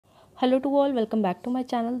Hello to all, welcome back to my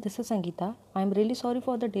channel. This is Sangeeta. I am really sorry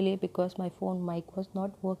for the delay because my phone mic was not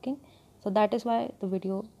working. So that is why the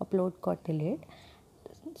video upload got delayed.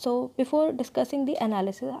 So before discussing the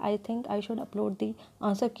analysis, I think I should upload the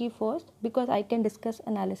answer key first because I can discuss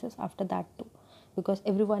analysis after that too, because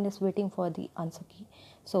everyone is waiting for the answer key.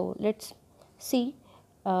 So let's see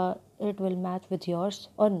it will match with yours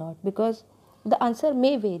or not, because the answer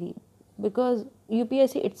may vary, because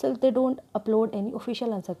UPSC itself, they don't upload any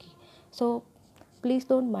official answer key. So please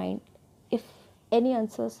don't mind if any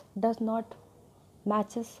answers does not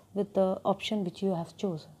matches with the option which you have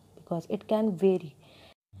chosen, because it can vary.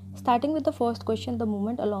 Starting with the first question, the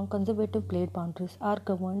movement along conservative plate boundaries are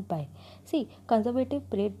governed by. See, conservative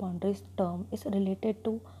plate boundaries term is related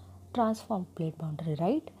to transform plate boundary,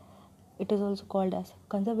 right? It is also called as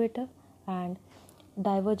conservative, and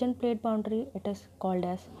divergent plate boundary, it is called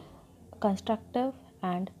as constructive,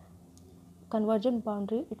 and convergent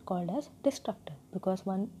boundary it called as destructive, because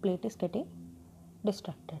one plate is getting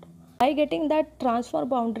destructed. By getting that transfer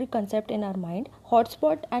boundary concept in our mind,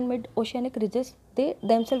 hotspot and mid-oceanic ridges, they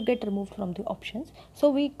themselves get removed from the options. So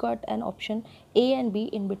we got an option A and B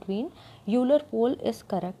in between. Euler pole is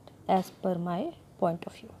correct as per my point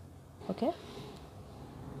of view. Okay.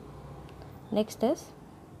 Next is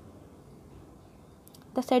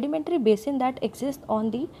the sedimentary basin that exists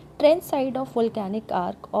on the trench side of volcanic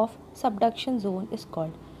arc of subduction zone is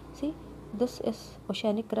called. See, this is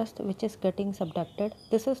oceanic crust which is getting subducted.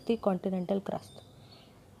 This is the continental crust.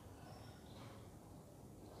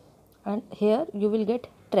 And here you will get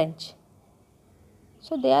trench.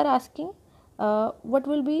 So they are asking what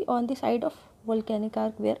will be on the side of volcanic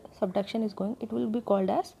arc where subduction is going. It will be called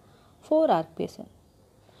as fore arc basin.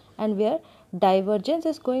 And where divergence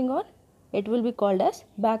is going on, it will be called as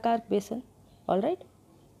back arc basin. Alright.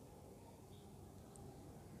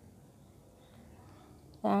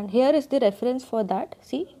 And here is the reference for that.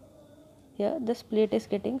 See, here this plate is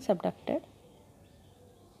getting subducted.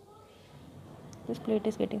 This plate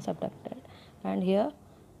is getting subducted. And here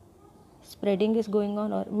spreading is going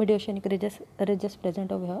on, or mid-oceanic ridges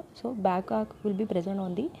present over here. So back arc will be present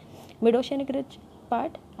on the mid-oceanic ridge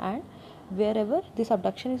part, and wherever the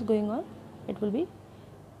subduction is going on, it will be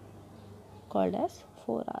called as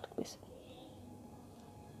fore arc basin.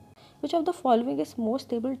 Which of the following is most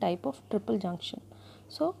stable type of triple junction?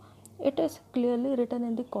 So it is clearly written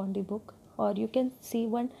in the Condi book, or you can see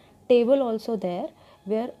one table also there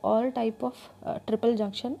where all type of triple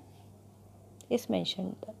junction is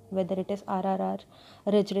mentioned, whether it is RRR,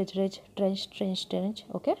 ridge, trench.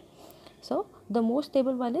 Okay, so the most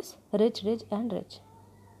stable one is ridge and ridge.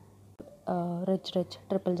 Ridge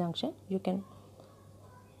triple junction, you can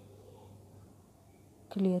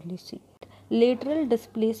clearly see lateral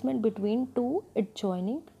displacement between two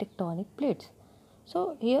adjoining tectonic plates.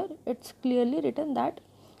 So here it's clearly written that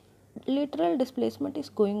lateral displacement is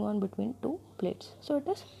going on between two plates, so it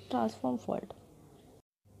is transform fault.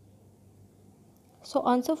 So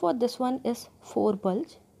answer for this one is fore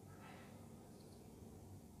bulge.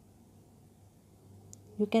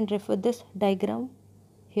 You can refer this diagram.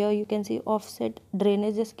 Here you can see offset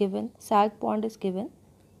drainage is given, sag pond is given,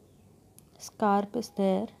 scarp is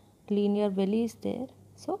there, linear valley is there.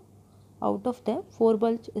 So out of them, fore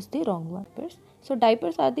bulge is the wrong one. So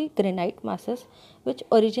diapers are the granite masses which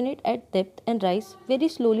originate at depth and rise very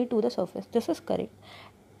slowly to the surface. This is correct.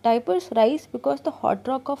 Diapers rise because the hot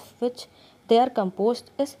rock of which they are composed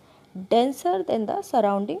is denser than the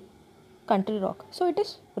surrounding country rock. So it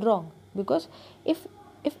is wrong, because if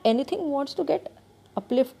anything wants to get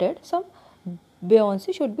uplifted, some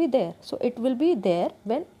buoyancy should be there. So it will be there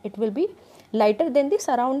when it will be lighter than the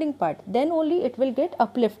surrounding part, then only it will get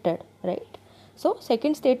uplifted, right? So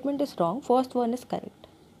second statement is wrong, first one is correct.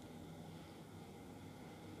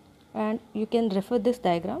 And you can refer this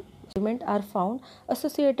diagram. Sediment are found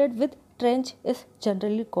associated with trench is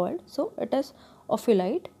generally called, so it is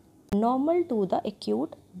ophiolite, normal to the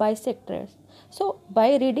acute bisectors. So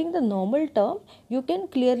by reading the normal term, you can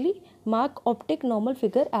clearly mark optic normal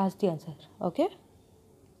figure as the answer. Okay.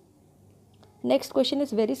 Next question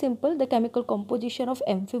is very simple. The chemical composition of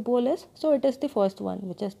amphibole is, so it is the first one,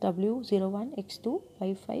 which is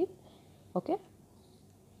W01X255. Okay.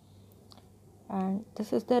 And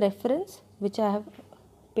this is the reference which I have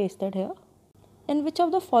pasted here. In which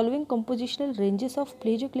of the following compositional ranges of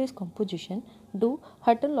plagioclase composition do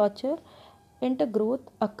Hutton-Locher intergrowth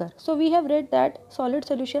occur? So we have read that solid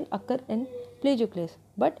solution occur in plagioclase,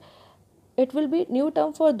 but it will be new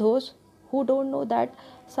term for those who don't know that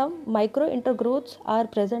some micro intergrowths are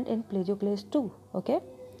present in plagioclase too. Okay,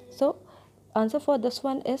 so answer for this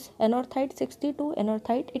one is anorthite 60 to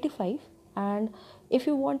anorthite 85, and If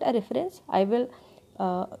you want a reference, I will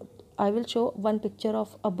show one picture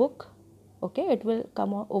of a book. Okay, it will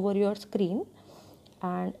come over your screen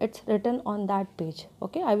and it's written on that page.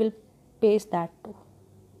 Okay, I will paste that too.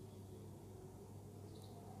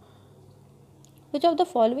 Which of the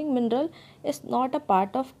following mineral is not a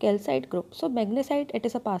part of calcite group? So magnesite, it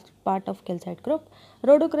is a part of calcite group.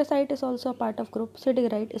 Rhodochrosite is also a part of group.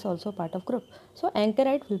 Siderite is also a part of group. So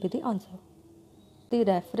anchorite will be the answer. The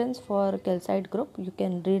reference for calcite group, you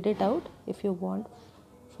can read it out if you want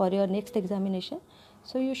for your next examination.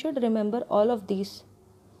 So you should remember all of these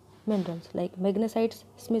minerals like magnesites,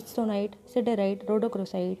 smithsonite, siderite,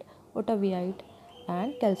 rhodochrosite, otavite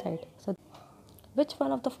and calcite. So which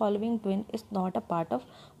one of the following twin is not a part of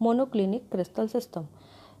monoclinic crystal system?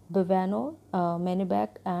 Bivano, Manibac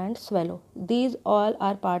and Swallow. These all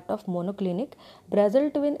are part of monoclinic. Brazil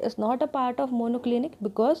twin is not a part of monoclinic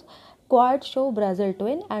because quartz show Brazil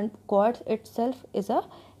twin and quartz itself is a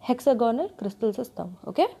hexagonal crystal system.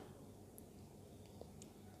 Okay.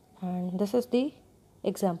 And this is the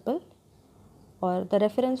example or the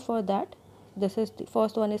reference for that. This is the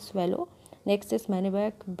first one is Swallow. Next is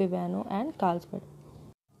Manibac, Bivano and Carlsbad.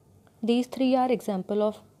 These three are example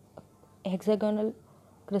of hexagonal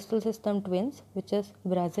crystal system twins, which is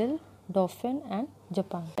Brazil, Dauphin and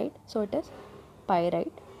Japan. Right? So it is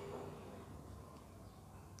pyrite.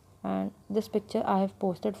 And this picture I have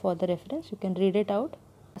posted for the reference. You can read it out.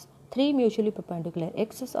 Three mutually perpendicular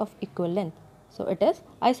axes of equal length. So it is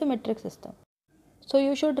isometric system. So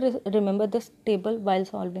you should remember this table while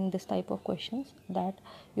solving this type of questions, that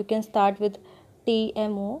you can start with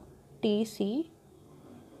TMO, TC,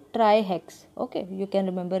 trihex. Okay, you can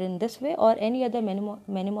remember in this way or any other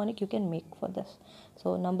mnemonic you can make for this.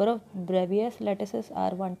 So number of Bravais lattices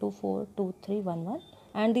are 1, 2, 4, 2, 3, 1, 1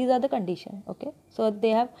 and these are the condition. Okay, so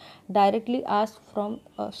they have directly asked from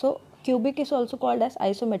so cubic is also called as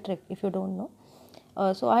isometric if you don't know.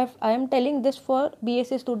 So I am telling this for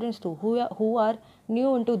BSc students too who are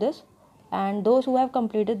new into this, and those who have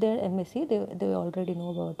completed their MSc they already know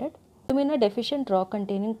about it. Alumina deficient rock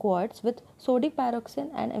containing quartz with sodic pyroxene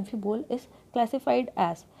and amphibole is classified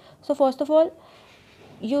as. So first of all,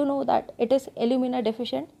 you know that it is alumina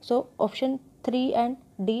deficient. So option 3 and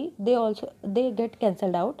D they get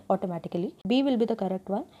cancelled out automatically. B will be the correct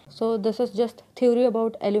one. So this is just theory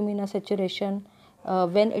about alumina saturation.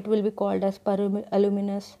 When it will be called as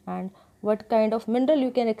peraluminous and what kind of mineral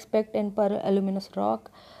you can expect in peraluminous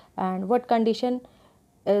rock and what condition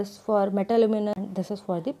is for metaluminous, and this is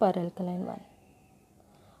for the peralkaline one.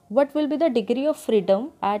 What will be the degree of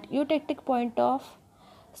freedom at eutectic point of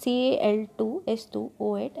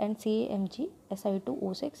CaL2S2O8 and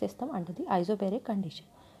CaMgSi2O6 system under the isobaric condition?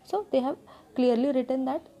 So they have clearly written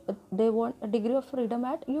that they want a degree of freedom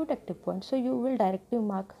at eutectic point. So you will directly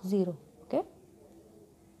mark 0. Okay.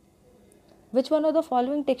 Which one of the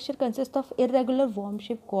following texture consists of irregular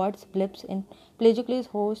worm-shaped quartz blips in plagioclase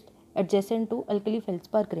host adjacent to alkali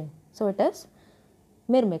feldspar grain? So it is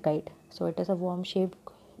myrmekite. So it is a worm-shaped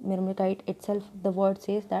myrmekite itself. The word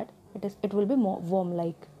says that it will be more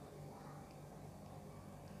worm-like.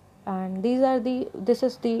 And this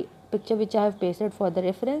is the picture which I have pasted for the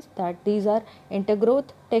reference, that these are intergrowth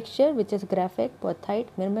texture which is graphic, porthite,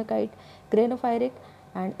 myrmekite, granophyric,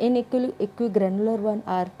 and equigranular one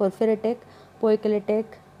are porphyritic, poikilotic,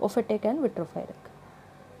 ophitic and vitrophyric.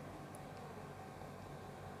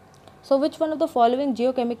 So which one of the following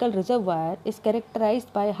geochemical reservoir is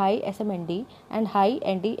characterized by high SMND and high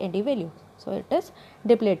ND value? So it is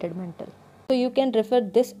depleted mantle. So you can refer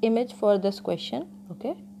this image for this question.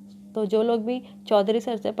 Okay. तो जो लोग भी Chaudhary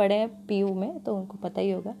sir से पढ़े हैं PU में तो उनको पता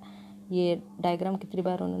ही होगा ये डायग्राम कितनी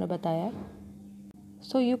बार उन्होंने बताया है.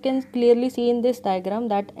 So you can clearly see in this diagram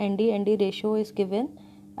that ND ratio is given,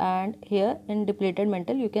 and here in depleted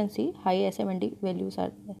mantle you can see high SMND values are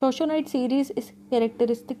there. Shoshonite series is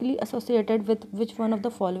characteristically associated with which one of the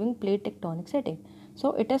following plate tectonic setting?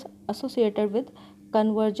 So it is associated with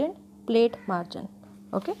convergent plate margin.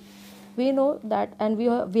 Okay, we know that, and we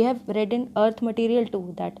have read in earth material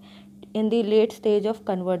too that in the late stage of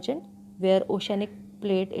convergent, where oceanic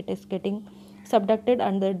plate it is getting subducted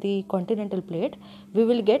under the continental plate, we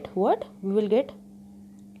will get what? We will get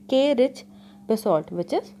K-rich basalt,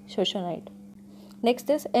 which is shoshonite. Next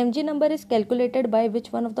is Mg number is calculated by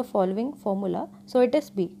which one of the following formula? So it is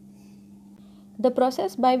B. The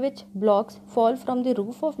process by which blocks fall from the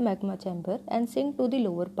roof of magma chamber and sink to the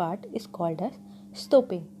lower part is called as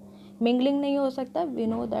stopping. Mingling nahi ho sakta. We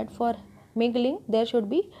know that for mingling there should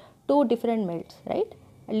be two different melts, right?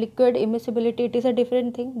 Liquid immiscibility, it is a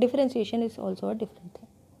different thing. Differentiation is also a different thing.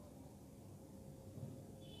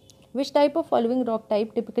 Which type of following rock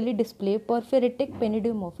type typically display porphyritic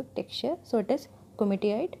penidiomorphic texture? So it is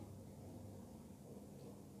cometite.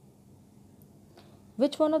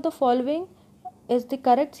 Which one of the following is the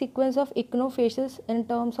correct sequence of ichnofacies in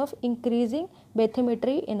terms of increasing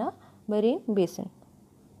bathymetry in a marine basin?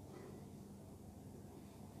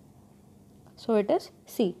 So it is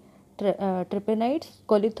C. Trypinites,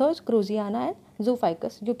 Colithos, Cruziana and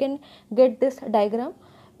Zoophycus. You can get this diagram.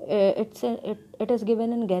 It is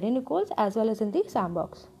given in Gary Nichols as well as in the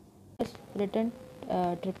sandbox. It's written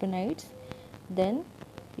Trypinites. Then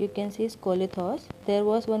you can see Scolithos. There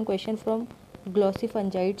was one question from glossy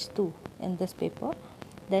fungites too in this paper.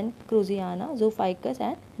 Then Cruziana, Zoophycus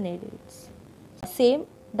and Nadids. Same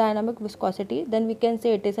dynamic viscosity, then we can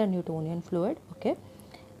say it is a Newtonian fluid. Okay.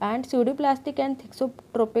 And pseudoplastic and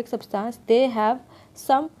thixotropic substance, they have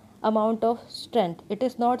some amount of strength. It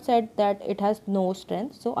is not said that it has no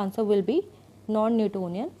strength. So answer will be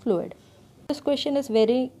non-Newtonian fluid. This question is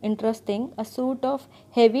very interesting. A suit of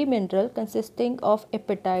heavy mineral consisting of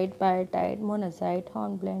apatite, biotite, monazite,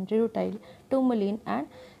 hornblende, rutile, tourmaline and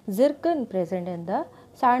zircon present in the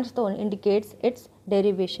sandstone indicates its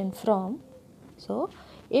derivation from. So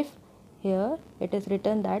if here it is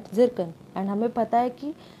written that zircon, and हमें पता है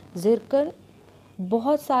कि zircon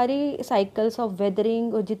बहुत सारी cycles of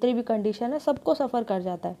weathering और जितनी भी condition है सबको suffer कर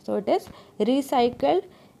जाता है. So it is recycled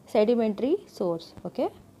sedimentary source. Okay.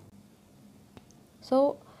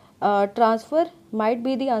 So transfer might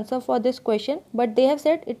be the answer for this question, but they have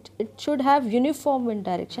said it should have uniform wind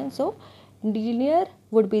direction. So linear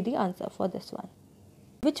would be the answer for this one.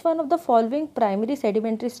 Which one of the following primary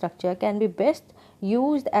sedimentary structure can be best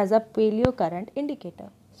used as a paleocurrent indicator?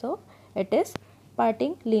 So it is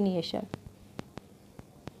parting lineation.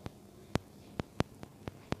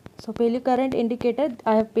 So paleocurrent indicator,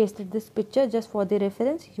 I have pasted this picture just for the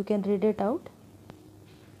reference. You can read it out.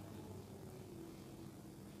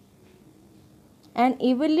 An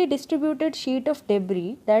evenly distributed sheet of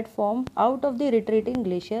debris that form out of the retreating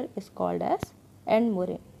glacier is called as end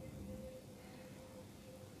moraine.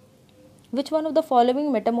 Which one of the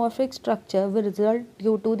following metamorphic structure will result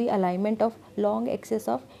due to the alignment of long axis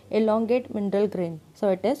of elongate mineral grain? So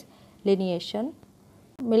it is lineation.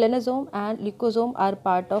 Melanosome and leucosome are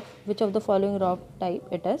part of which of the following rock type?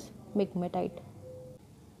 It is migmatite.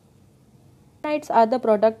 Granites are the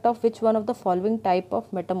product of which one of the following type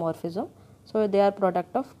of metamorphism? So they are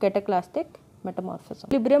product of cataclastic metamorphism.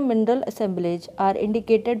 Equilibrium mineral assemblage are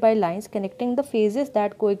indicated by lines connecting the phases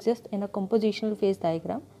that coexist in a compositional phase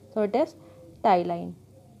diagram. So it is tie line.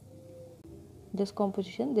 This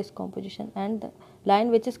composition, and the line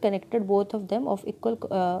which is connected both of them of equal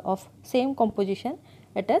of same composition,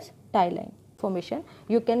 it is tie line formation.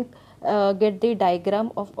 You can get the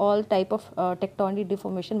diagram of all type of tectonic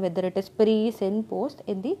deformation, whether it is pre, sin, post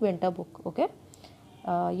in the winter book. Okay,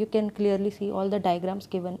 you can clearly see all the diagrams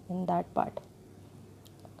given in that part.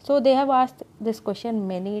 So they have asked this question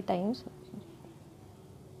many times.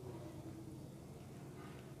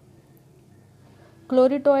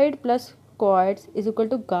 Chloritoid plus quartz is equal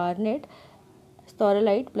to garnet,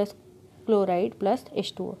 staurolite plus chloride plus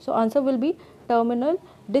H2O. So answer will be terminal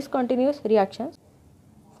discontinuous reactions.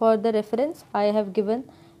 For the reference, I have given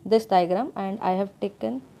this diagram and I have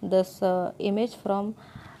taken this image from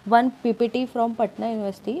one PPT from Patna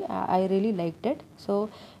University. I really liked it. So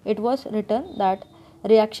it was written that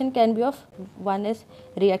reaction can be of, one is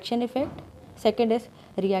reaction effect, second is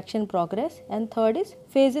reaction progress and third is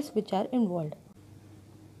phases which are involved.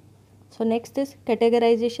 So next is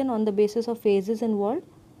categorization on the basis of phases involved.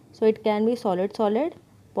 So it can be solid-solid,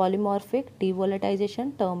 polymorphic,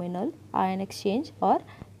 devolatilization, terminal, ion exchange or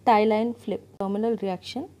tie line flip. Terminal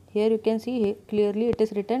reaction, here you can see clearly it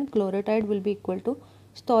is written chlorotide will be equal to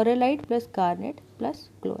staurolite plus garnet plus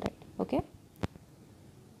chloride. Okay.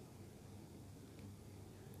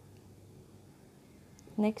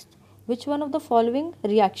 Next, which one of the following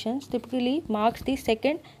reactions typically marks the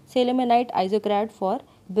second selemanite isocrad for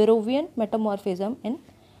Barrovian metamorphism in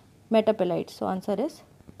metapelites? So answer is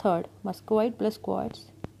third, muscovite plus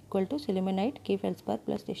quartz equal to selemanite K feldspar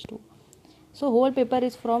plus H2. So whole paper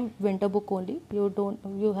is from winter book only.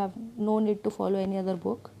 You have no need to follow any other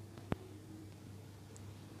book.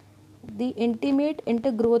 The intimate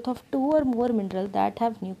intergrowth of two or more minerals that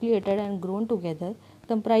have nucleated and grown together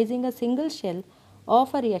comprising a single shell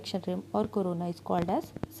of a reaction rim or corona is called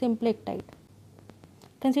as symplectite.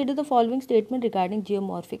 Consider the following statement regarding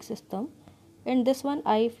geomorphic system. In this one,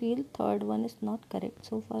 I feel third one is not correct.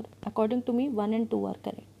 So far, according to me, 1 and 2 are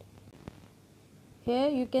correct. Here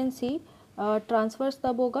you can see transverse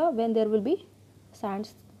tab hoga when there will be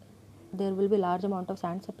sands, there will be large amount of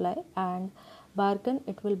sand supply, and Barken,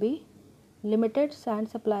 it will be limited sand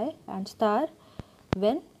supply, and star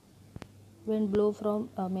when wind blow from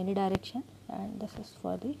many direction, and this is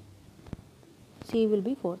for the C will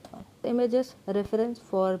be fourth one. The image is reference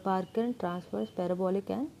for Barken transverse parabolic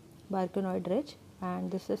and Barkenoid ridge, and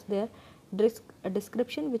this is their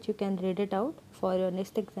description which you can read it out for your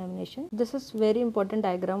next examination. This is very important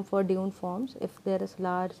diagram for dune forms if there is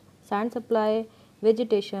large sand supply,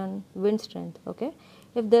 vegetation, wind strength. Okay,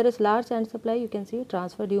 if there is large sand supply, you can see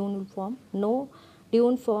transfer dune will form. No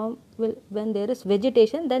dune form will when there is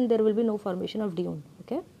vegetation, then there will be no formation of dune.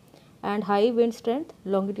 Okay, and high wind strength,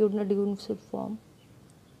 longitudinal dunes will form.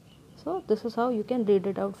 So this is how you can read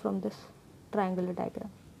it out from this triangular diagram.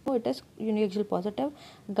 So it is uniaxial positive.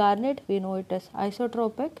 Garnet, we know it is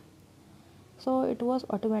isotropic. So it was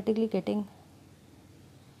automatically getting,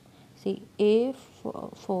 see,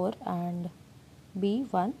 A4 and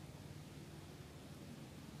B1.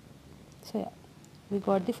 So yeah, we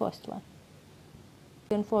got the first one.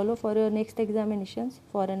 You can follow for your next examinations.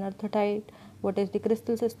 For an earthetite, what is the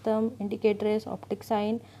crystal system, indicatress, optic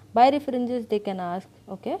sign, by references they can ask.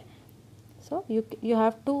 Okay, so you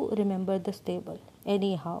have to remember this table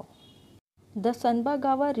anyhow. The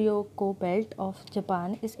Sanbagawa Ryoko belt of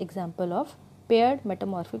Japan is example of paired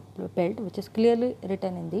metamorphic belt, which is clearly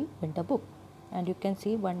written in the winter book, and you can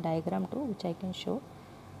see one diagram too, which I can show.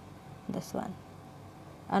 This one.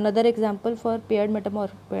 Another example for paired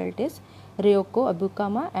metamorphic belt is Ryoko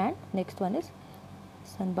Abukama, and next one is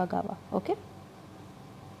Sanbagawa. Okay.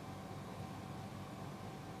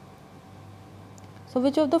 So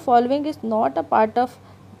which of the following is not a part of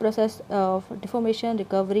process of deformation,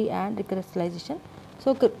 recovery and recrystallization?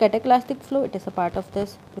 So cataclastic flow, it is a part of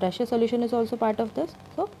this. Pressure solution is also part of this.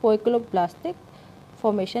 So poikiloblastic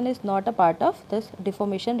formation is not a part of this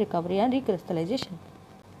deformation, recovery and recrystallization.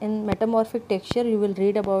 In metamorphic texture, you will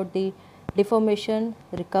read about the deformation,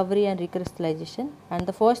 recovery and recrystallization, and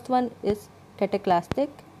the first one is cataclastic,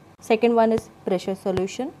 second one is pressure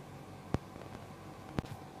solution.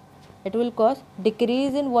 It will cause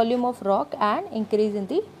decrease in volume of rock and increase in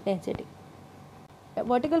the density. A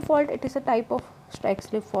vertical fault, it is a type of strike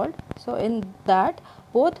slip fault. So in that,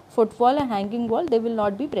 both footwall and hanging wall, they will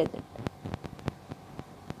not be present.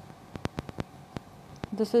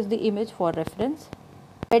 This is the image for reference.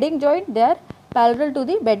 Bedding joint, they are parallel to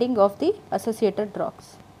the bedding of the associated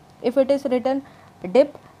rocks. If it is written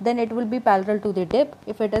dip, then it will be parallel to the dip.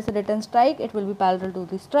 If it is written strike, it will be parallel to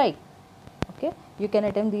the strike. Okay, you can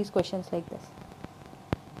attempt these questions like this.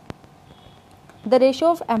 The ratio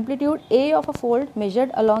of amplitude A of a fold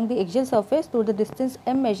measured along the axial surface to the distance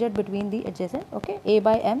m measured between the adjacent. Okay, A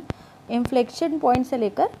by m, inflection point से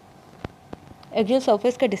लेकर axial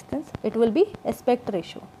surface का distance, it will be aspect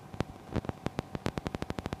ratio.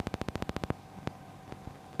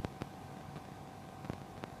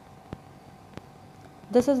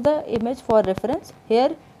 This is the image for reference.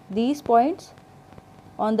 Here these points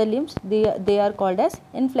on the limbs, they are called as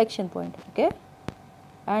inflection point. Okay,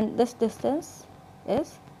 and this distance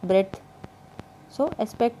is breadth. So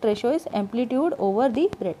aspect ratio is amplitude over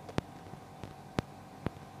the breadth.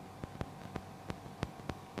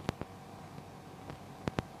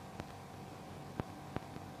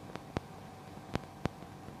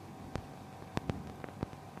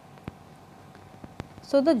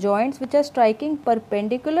 So the joints which are striking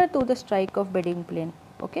perpendicular to the strike of bedding plane.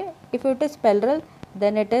 Okay, if it is parallel,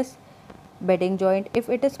 then it is bedding joint. If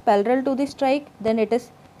it is parallel to the strike, then it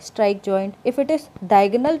is strike joint. If it is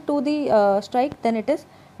diagonal to the strike, then it is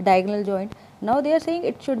diagonal joint. Now they are saying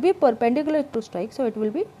it should be perpendicular to strike, so it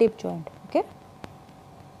will be dip joint. Okay.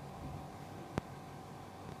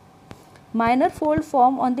 Minor fold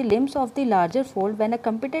form on the limbs of the larger fold when a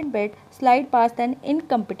competent bed slide past an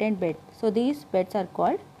incompetent bed. So these beds are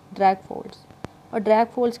called drag folds. और drag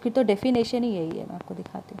folds की तो definition ही यही है, मैं आपको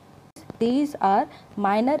दिखाती हूँ. These are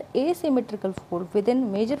minor asymmetrical fold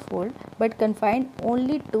within major fold but confined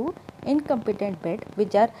only to incompetent bed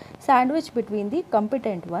which are sandwiched between the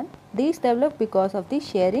competent one. These develop because of the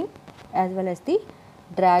shearing as well as the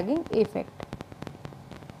dragging effect.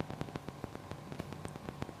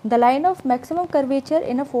 The line of maximum curvature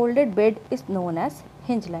in a folded bed is known as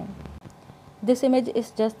hinge line. This image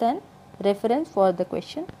is just an reference for the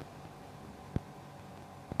question.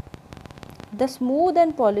 The smooth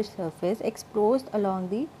and polished surface exposed along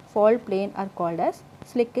the fault plane are called as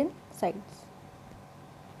slicken sides.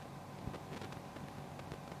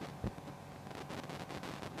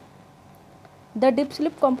 The dip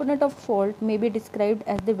slip component of fault may be described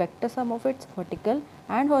as the vector sum of its vertical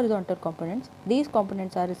and horizontal components. These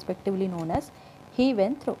components are respectively known as heave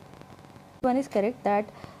and throw. One is correct that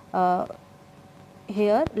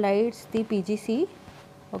here lies the PGC,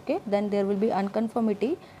 okay, then there will be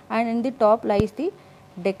unconformity, and in the top lies the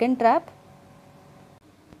Deccan Trap.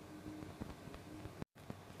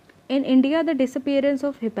 In India, the disappearance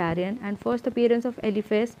of Hipparion and first appearance of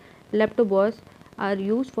Elephas leptobos are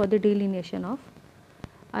used for the delineation of.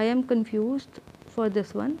 I am confused for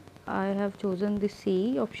this one. I have chosen the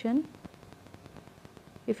C option.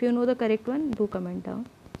 If you know the correct one, do comment down.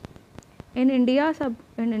 In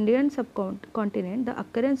Indian subcontinent, the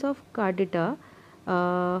occurrence of Cardita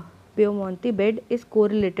Piemonte bed is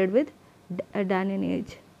correlated with Danine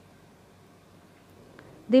age.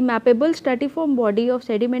 The mappable stratiform body of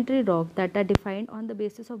sedimentary rock that are defined on the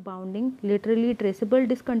basis of bounding literally traceable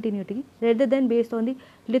discontinuity rather than based on the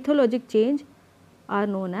lithologic change are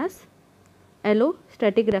known as LO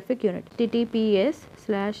stratigraphic unit.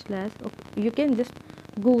 https:// you can just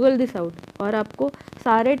google this out और आपको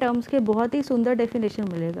सारे terms के बहुत ही सुंदर definition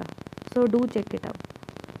मिलेगा. So do check it out.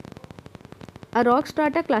 A rock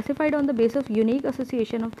strata classified on the basis of unique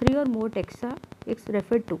association of 3 or more taxa is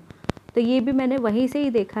referred to. तो ये भी मैंने वहीं से ही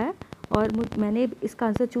देखा है और मैंने इसका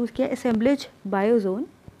आंसर चूज़ किया assemblage biozone.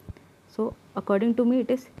 So according to me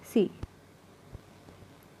it is C.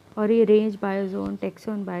 और ये range biozone,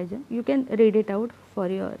 taxon biozone, you can read it out for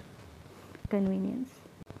your convenience.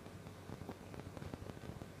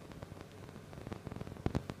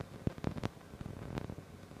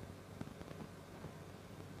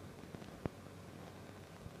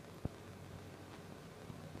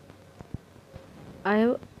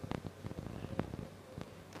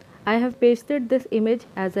 I have pasted this image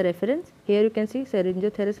as a reference. Here you can see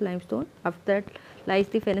Serengiotheris limestone. After that lies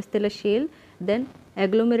the Fenestella shale, then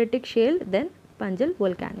agglomeratic shale, then Punjal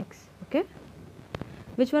volcanics. Okay.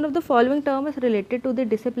 Which one of the following term is related to the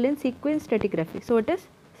discipline sequence stratigraphy? So it is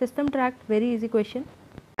system tract. Very easy question.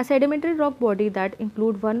 A sedimentary rock body that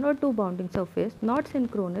include one or two bounding surface not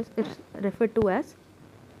synchronous is referred to as.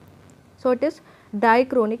 So it is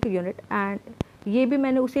dichronic unit, and ये भी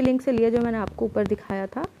मैंने उसी link से लिया जो मैंने आपको ऊपर दिखाया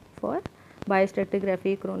था फॉर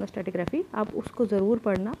बायोस्ट्रेटिग्राफी, क्रोनोस्ट्रेटिग्राफी. आप उसको ज़रूर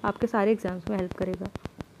पढ़ना, आपके सारे एग्जाम्स में हेल्प करेगा.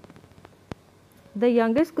 The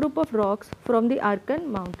youngest group of rocks from the Arkan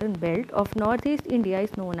mountain belt of north east India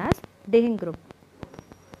is known as डेहिंग group.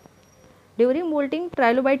 During moulting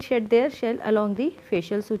trilobite shade there shell along the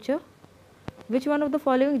facial suture. Which one of the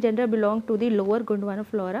following gender belong to the lower Gondwana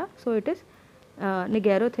flora? So it is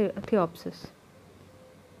Nigerotheopsis.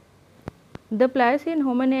 The Pliocene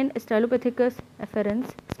hominin Australopithecus afferens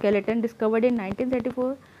skeleton discovered in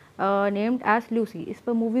 1934 named as Lucy. इस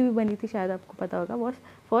पर movie भी बनी थी, शायद आपको पता होगा. Was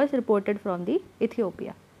first reported from the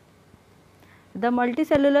Ethiopia. The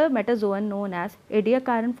multicellular metazoan known as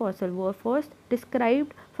Ediacaran fossil were first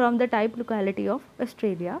described from the type locality of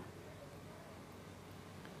Australia.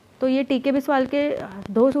 तो ये टीके बिस्वाल के,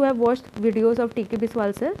 those who have watched videos of टीके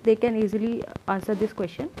Biswal sir, they can easily answer this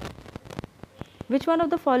question. Which one of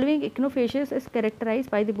the following echinofacies is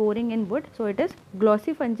characterized by the boring in wood? So it is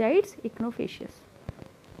glossy fungites echinofacies.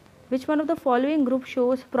 Which one of the following group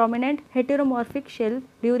shows prominent heteromorphic shell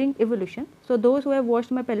during evolution? So those who have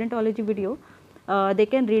watched my paleontology video, they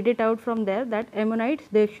can read it out from there that ammonites,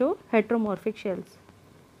 they show heteromorphic shells.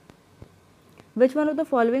 Which one of the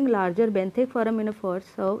following larger benthic foraminifers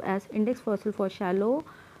serve as index fossil for shallow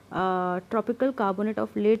tropical carbonate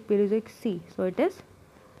of late Paleozoic sea? So it is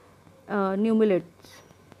nummulids.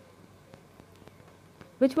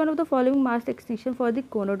 Which one of the following mass extinction for the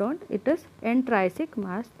conodont? It is end Triassic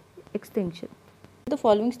mass extinction. The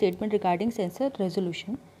following statement regarding sensor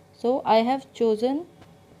resolution. So I have chosen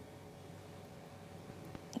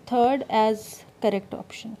third as correct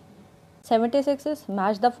option. 76s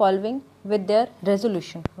match the following with their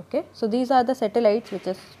resolution. Okay, so these are the satellites which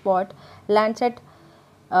is SPOT, Landsat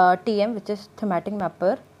TM which is thematic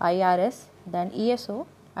mapper, IRS, then ESO,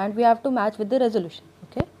 and we have to match with the resolution.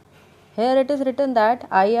 Okay, here it is written that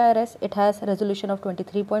IRS it has resolution of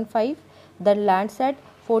 23.5, then Landsat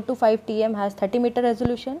 425 TM has 30 meter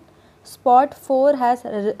resolution, SPOT 4 has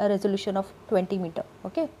a resolution of 20 meter.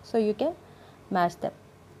 Okay, so you can match them.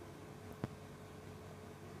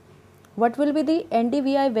 What will be the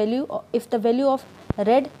NDVI value if the value of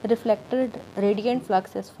red reflected radiant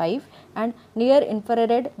flux is 5 and near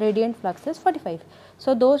infrared radiant flux is 45?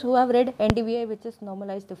 So those who have read NDVI, which is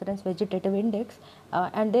normalized difference vegetative index,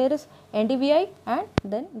 and there is NDVI and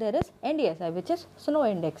then there is NDSI, which is snow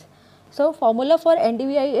index. So formula for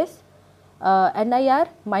NDVI is NIR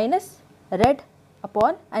minus red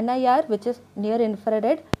upon NIR, which is near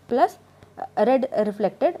infrared, plus red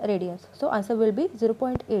reflected radiance. So answer will be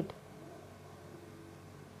 0.8.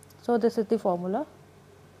 So this is the formula.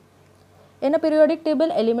 In a periodic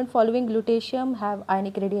table, element following lutetium have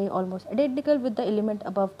ionic radii almost identical with the element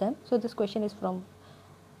above them. So this question is from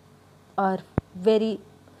our very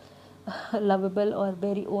lovable or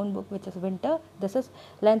very own book, which is Winter. This is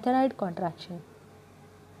lanthanide contraction.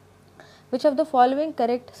 Which of the following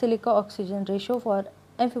correct silica oxygen ratio for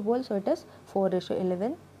amphibole? So it is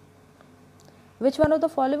 4:11. Which one of the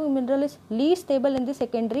following mineral is least stable in the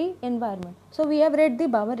secondary environment? So we have read the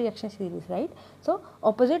Bauer reaction series, right? So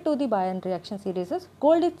opposite to the Bauer reaction series is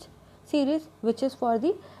Goldich series, which is for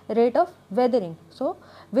the rate of weathering. So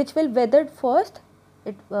which will weather first?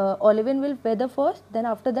 Olivine will weather first,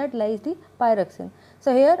 then after that lies the pyroxene.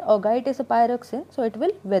 So here augite is a pyroxene, so it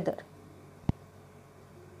will weather.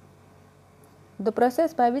 The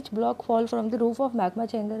process by which block fall from the roof of magma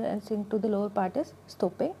chamber and sink to the lower part is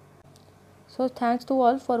stopping. So thanks to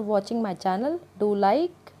all for watching my channel. Do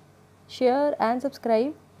like, share and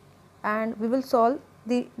subscribe, and we will solve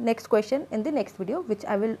the next question in the next video, which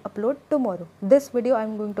I will upload tomorrow. This video I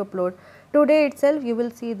am going to upload today itself. You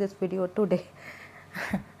will see this video today.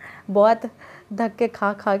 बहुत धक्के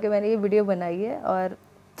खा के मैंने ये video बनाई है, और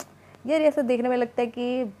यार ऐसा देखने में लगता है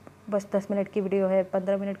कि बस 10 मिनट की वीडियो है,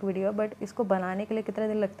 15 मिनट की वीडियो है, बट इसको बनाने के लिए कितने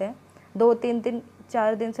दिन लगते हैं? 2-3 दिन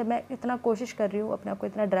 4 दिन से मैं इतना कोशिश कर रही हूँ, अपने आप को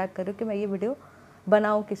इतना ड्रैग कर रही हूँ कि मैं ये वीडियो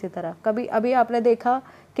बनाऊँ किसी तरह। कभी अभी आपने देखा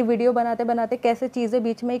कि वीडियो बनाते बनाते कैसे चीज़ें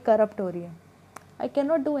बीच में ही करप्ट हो रही हैं। I can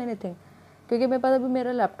not do anything, क्योंकि मेरे पास अभी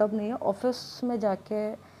मेरा लैपटॉप नहीं है। ऑफिस में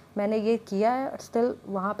जाके मैंने ये किया है, स्टिल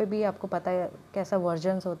वहाँ पे भी आपको पता है कैसा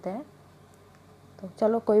वर्जन्स होते हैं। तो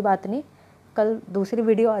चलो कोई बात नहीं, कल दूसरी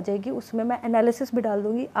वीडियो आ जाएगी, उसमें मैं एनालिसिस भी डाल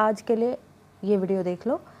दूँगी। आज के लिए ये वीडियो देख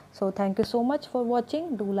लो। So thank you so much for watching.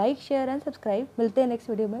 Do like, share and subscribe. मिलते हैं नेक्स्ट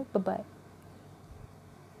वीडियो में। Bye bye.